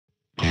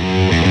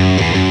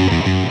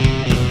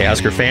Hey,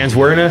 Husker fans,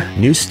 we're in a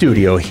new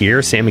studio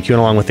here. Sam McEwen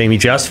along with Amy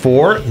Just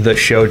for the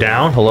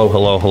Showdown.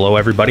 Hello,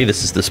 everybody.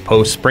 This is this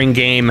post-spring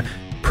game,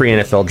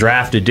 pre-NFL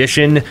draft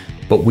edition,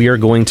 but we are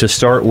going to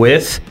start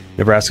with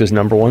Nebraska's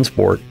number one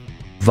sport,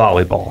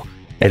 volleyball.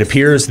 It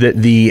appears that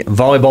the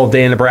Volleyball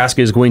Day in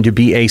Nebraska is going to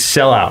be a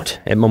sellout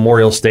at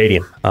Memorial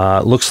Stadium.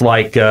 Looks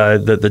like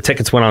the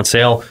tickets went on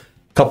sale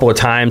a couple of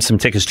times. Some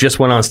tickets just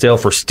went on sale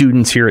for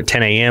students here at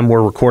 10 a.m.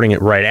 We're recording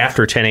it right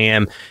after 10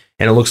 a.m.,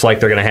 and it looks like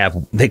they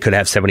could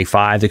have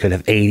 75, they could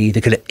have 80,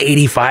 they could have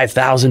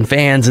 85,000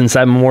 fans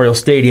inside Memorial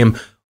Stadium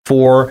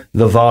for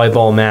the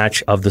volleyball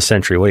match of the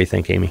century. What do you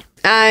think, Amy?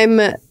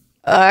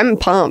 I'm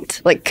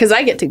pumped, because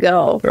I get to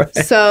go. Right.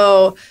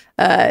 So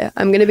I'm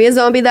going to be a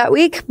zombie that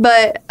week,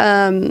 but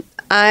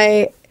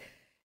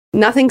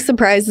nothing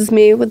surprises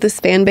me with this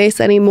fan base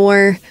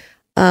anymore.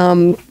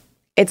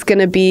 It's going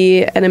to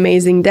be an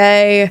amazing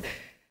day.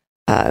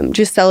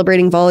 Just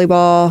celebrating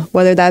volleyball,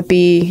 whether that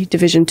be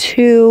Division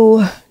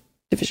II,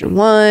 Division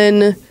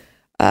I.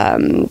 A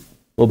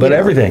little bit of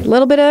everything. A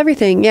little bit of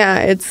everything. Yeah,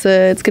 it's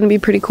going to be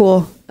pretty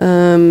cool.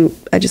 I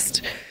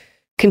just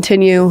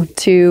continue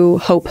to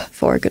hope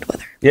for good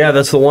weather. Yeah,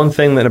 that's the one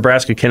thing that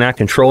Nebraska cannot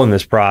control in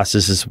this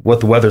process is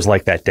what the weather's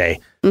like that day,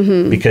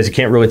 because you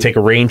can't really take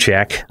a rain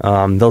check.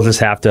 They'll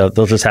just have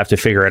to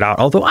figure it out.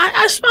 Although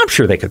I'm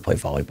sure they could play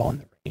volleyball in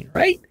the rain,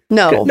 right?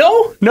 No.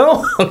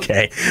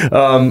 Okay.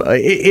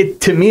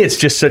 To me, it's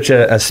just such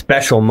a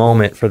special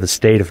moment for the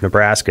state of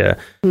Nebraska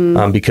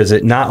because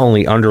it not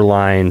only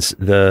underlines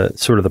the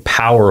sort of the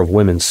power of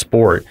women's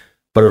sport,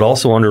 but it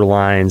also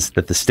underlines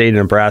that the state of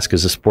Nebraska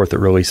is a sport that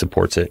really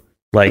supports it.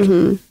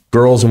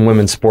 Girls and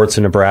women's sports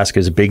in Nebraska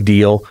is a big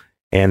deal,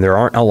 and there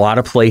aren't a lot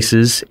of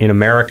places in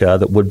America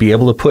that would be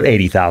able to put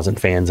 80,000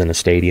 fans in a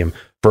stadium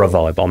for a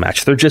volleyball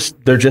match. There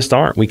just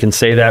aren't. We can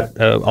say that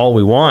all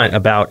we want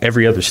about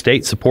every other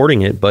state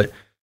supporting it, but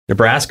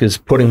Nebraska is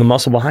putting the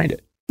muscle behind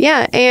it.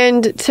 Yeah,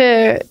 and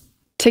to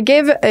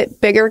give it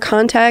bigger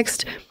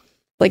context,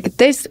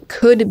 this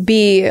could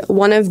be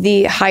one of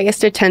the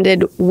highest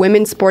attended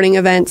women's sporting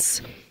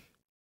events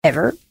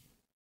ever.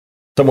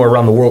 Somewhere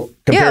around the world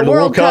compared to the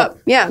World Cup.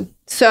 Yeah.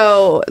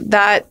 So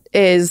that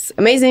is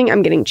amazing.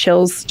 I'm getting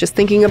chills just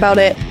thinking about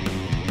it.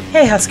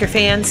 Hey, Husker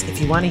fans.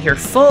 If you want to hear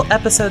full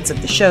episodes of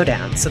The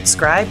Showdown,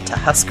 subscribe to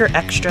Husker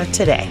Extra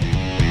today.